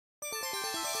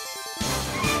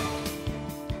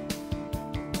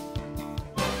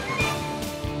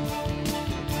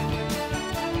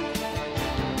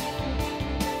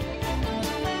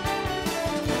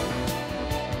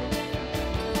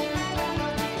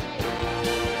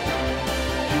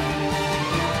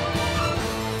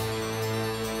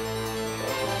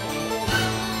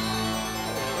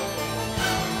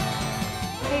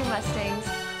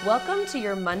Welcome to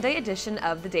your Monday edition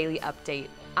of the Daily Update.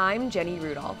 I'm Jenny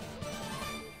Rudolph.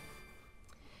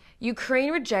 Ukraine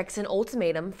rejects an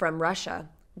ultimatum from Russia.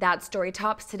 That story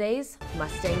tops today's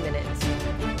Mustang Minute.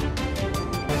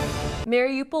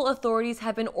 Mariupol authorities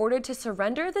have been ordered to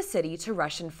surrender the city to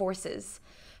Russian forces.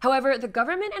 However, the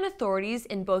government and authorities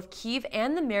in both Kyiv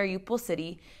and the Mariupol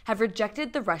city have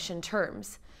rejected the Russian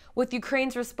terms. With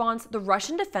Ukraine's response, the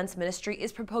Russian Defense Ministry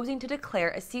is proposing to declare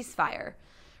a ceasefire.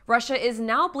 Russia is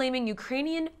now blaming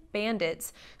Ukrainian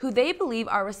bandits, who they believe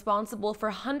are responsible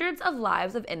for hundreds of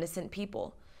lives of innocent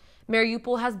people.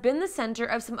 Mariupol has been the center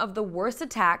of some of the worst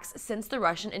attacks since the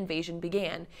Russian invasion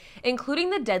began,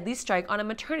 including the deadly strike on a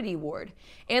maternity ward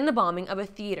and the bombing of a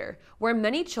theater where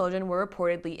many children were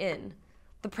reportedly in.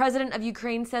 The president of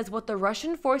Ukraine says what the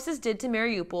Russian forces did to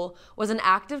Mariupol was an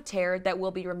act of terror that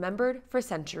will be remembered for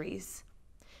centuries.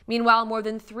 Meanwhile, more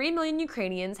than 3 million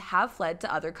Ukrainians have fled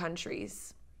to other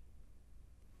countries.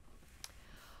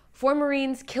 4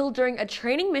 Marines killed during a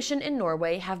training mission in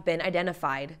Norway have been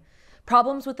identified.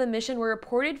 Problems with the mission were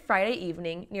reported Friday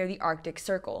evening near the Arctic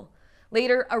Circle.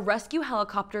 Later, a rescue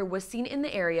helicopter was seen in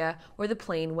the area where the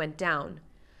plane went down.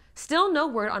 Still no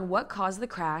word on what caused the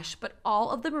crash, but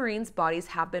all of the Marines' bodies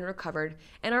have been recovered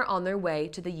and are on their way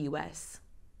to the U.S.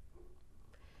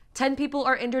 10 people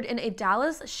are injured in a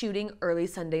Dallas shooting early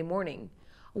Sunday morning.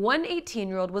 One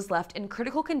 18-year-old was left in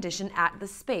critical condition at The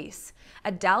Space,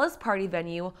 a Dallas party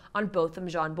venue on Botham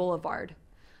Jean Boulevard.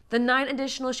 The 9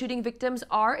 additional shooting victims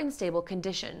are in stable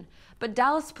condition, but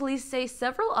Dallas police say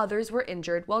several others were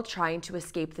injured while trying to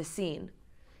escape the scene.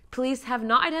 Police have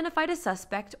not identified a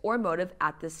suspect or motive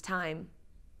at this time.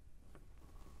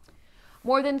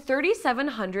 More than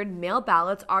 3,700 mail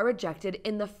ballots are rejected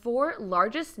in the 4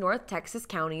 largest North Texas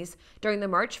counties during the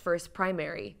March 1st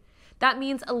primary. That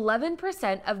means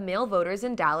 11% of male voters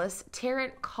in Dallas,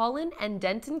 Tarrant, Collin, and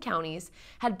Denton counties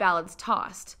had ballots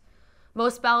tossed.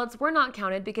 Most ballots were not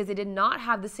counted because they did not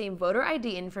have the same voter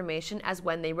ID information as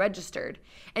when they registered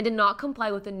and did not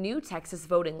comply with the new Texas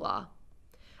voting law.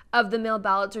 Of the mail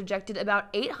ballots rejected, about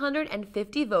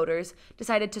 850 voters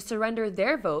decided to surrender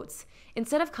their votes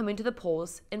instead of coming to the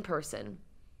polls in person.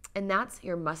 And that's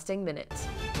your Mustang Minute.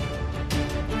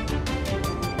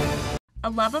 A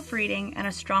love of reading and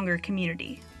a stronger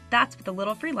community. That's what the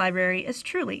Little Free Library is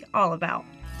truly all about.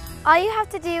 All you have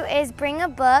to do is bring a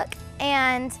book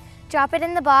and drop it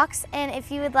in the box, and if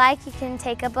you would like, you can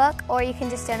take a book or you can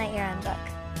just donate your own book.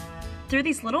 Through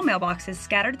these little mailboxes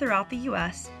scattered throughout the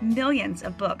U.S., millions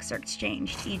of books are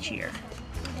exchanged each year.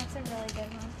 That's a really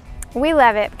good one. We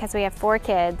love it because we have 4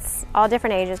 kids, all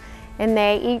different ages, and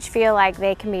they each feel like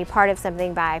they can be part of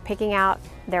something by picking out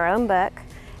their own book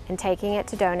and taking it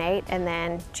to donate, and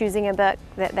then choosing a book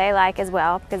that they like as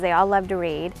well, because they all love to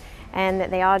read, and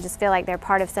that they all just feel like they're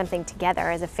part of something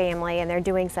together as a family, and they're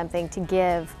doing something to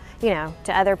give, to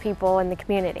other people in the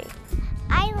community.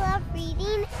 I love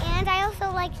reading, and I also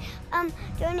like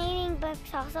donating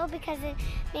books also because it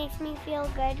makes me feel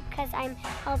good because I'm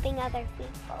helping other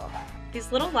people.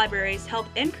 These little libraries help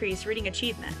increase reading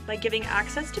achievement by giving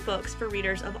access to books for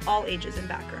readers of all ages and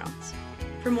backgrounds.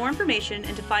 For more information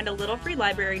and to find a Little Free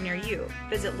Library near you,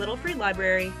 visit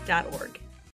littlefreelibrary.org.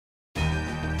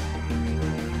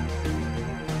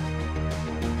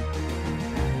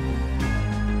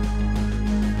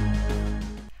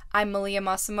 I'm Malia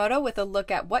Masamoto with a look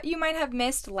at what you might have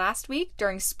missed last week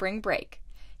during spring break.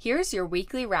 Here's your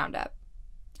weekly roundup.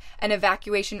 An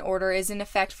evacuation order is in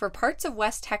effect for parts of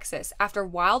West Texas after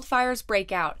wildfires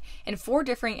break out in 4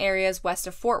 different areas west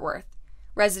of Fort Worth.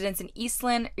 Residents in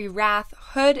Eastland, Erath,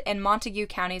 Hood, and Montague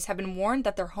counties have been warned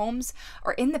that their homes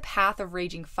are in the path of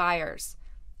raging fires.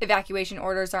 Evacuation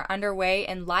orders are underway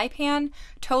in Lipan,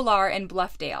 Tolar, and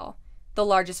Bluffdale. The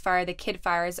largest fire, the Kidd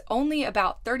Fire, is only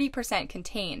about 30%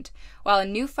 contained, while a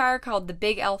new fire called the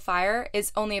Big L Fire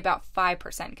is only about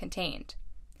 5% contained.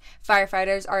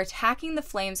 Firefighters are attacking the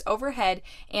flames overhead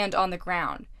and on the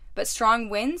ground, but strong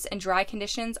winds and dry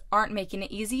conditions aren't making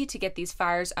it easy to get these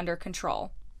fires under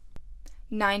control.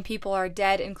 9 people are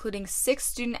dead, including 6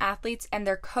 student athletes and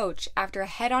their coach, after a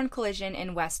head-on collision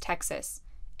in West Texas.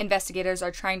 Investigators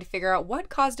are trying to figure out what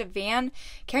caused a van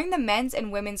carrying the men's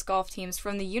and women's golf teams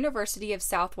from the University of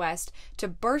Southwest to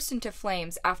burst into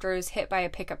flames after it was hit by a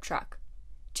pickup truck.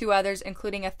 2 others,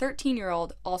 including a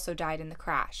 13-year-old, also died in the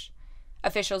crash.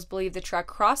 Officials believe the truck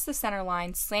crossed the center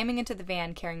line, slamming into the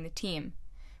van carrying the team.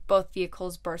 Both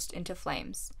vehicles burst into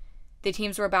flames. The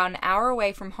teams were about an hour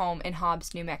away from home in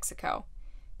Hobbs, New Mexico.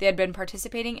 They had been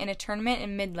participating in a tournament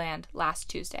in Midland last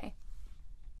Tuesday.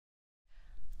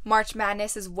 March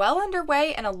Madness is well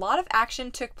underway, and a lot of action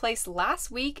took place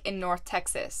last week in North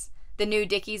Texas. The new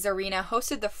Dickies Arena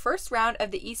hosted the first round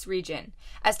of the East region,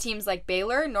 as teams like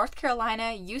Baylor, North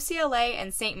Carolina, UCLA,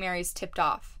 and St. Mary's tipped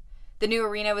off. The new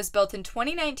arena was built in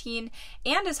 2019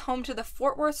 and is home to the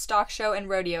Fort Worth Stock Show and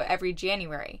Rodeo every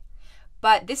January.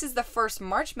 But this is the first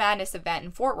March Madness event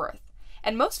in Fort Worth,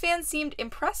 and most fans seemed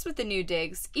impressed with the new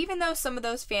digs, even though some of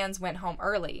those fans went home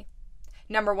early.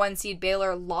 Number 1 seed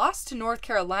Baylor lost to North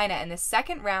Carolina in the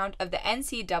second round of the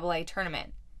NCAA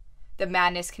tournament. The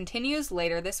madness continues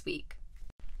later this week.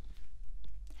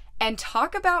 And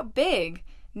talk about big!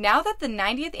 Now that the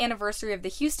 90th anniversary of the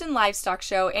Houston Livestock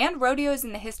Show and rodeo is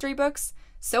in the history books,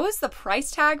 so is the price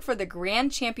tag for the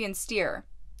Grand Champion steer.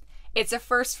 It's a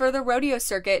first for the rodeo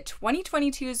circuit.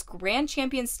 2022's Grand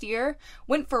Champion steer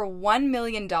went for $1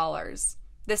 million.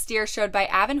 The steer, showed by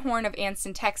Avon Horn of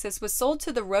Anston, Texas, was sold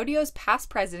to the rodeo's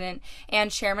past president and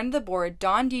chairman of the board,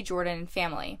 Don D. Jordan, and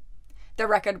family. The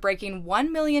record-breaking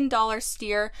 $1 million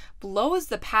steer blows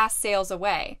the past sales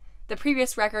away. The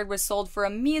previous record was sold for a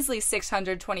measly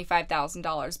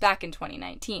 $625,000 back in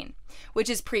 2019, which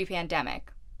is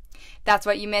pre-pandemic. That's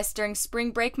what you missed during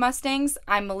Spring Break Mustangs.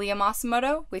 I'm Malia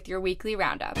Masamoto with your weekly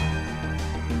roundup.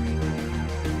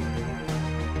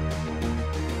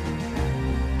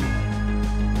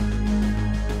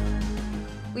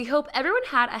 We hope everyone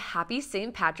had a happy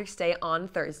St. Patrick's Day on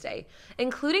Thursday,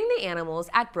 including the animals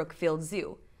at Brookfield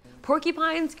Zoo.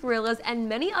 Porcupines, gorillas, and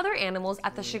many other animals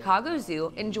at the Chicago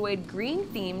Zoo enjoyed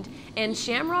green-themed and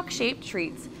shamrock-shaped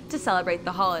treats to celebrate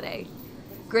the holiday.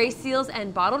 Gray seals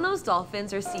and bottlenose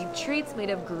dolphins received treats made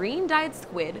of green-dyed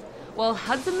squid, while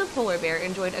Hudson the polar bear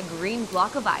enjoyed a green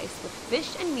block of ice with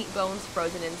fish and meat bones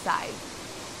frozen inside.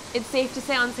 It's safe to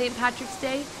say on St. Patrick's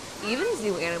Day, even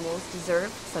zoo animals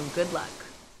deserve some good luck.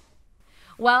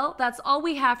 Well, that's all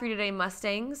we have for you today,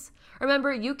 Mustangs.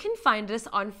 Remember, you can find us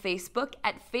on Facebook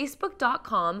at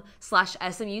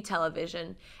facebook.com/SMU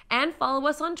Television and follow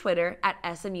us on Twitter at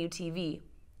SMU TV.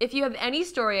 If you have any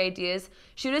story ideas,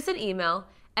 shoot us an email,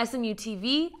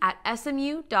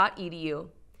 smutv@smu.edu.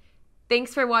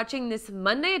 Thanks for watching this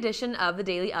Monday edition of the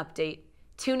Daily Update.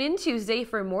 Tune in Tuesday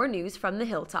for more news from the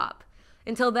Hilltop.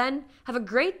 Until then, have a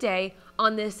great day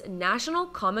on this National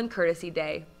Common Courtesy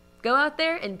Day. Go out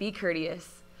there and be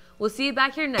courteous. We'll see you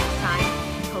back here next time.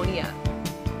 Pony up.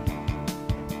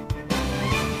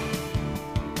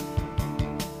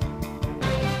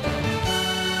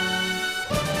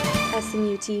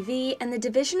 SMU TV and the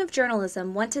Division of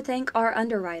Journalism want to thank our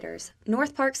underwriters,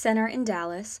 North Park Center in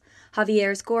Dallas,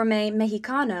 Javier's Gourmet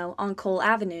Mexicano on Cole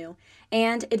Avenue,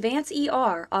 and Advance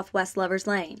ER off West Lovers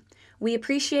Lane. We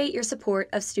appreciate your support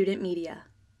of student media.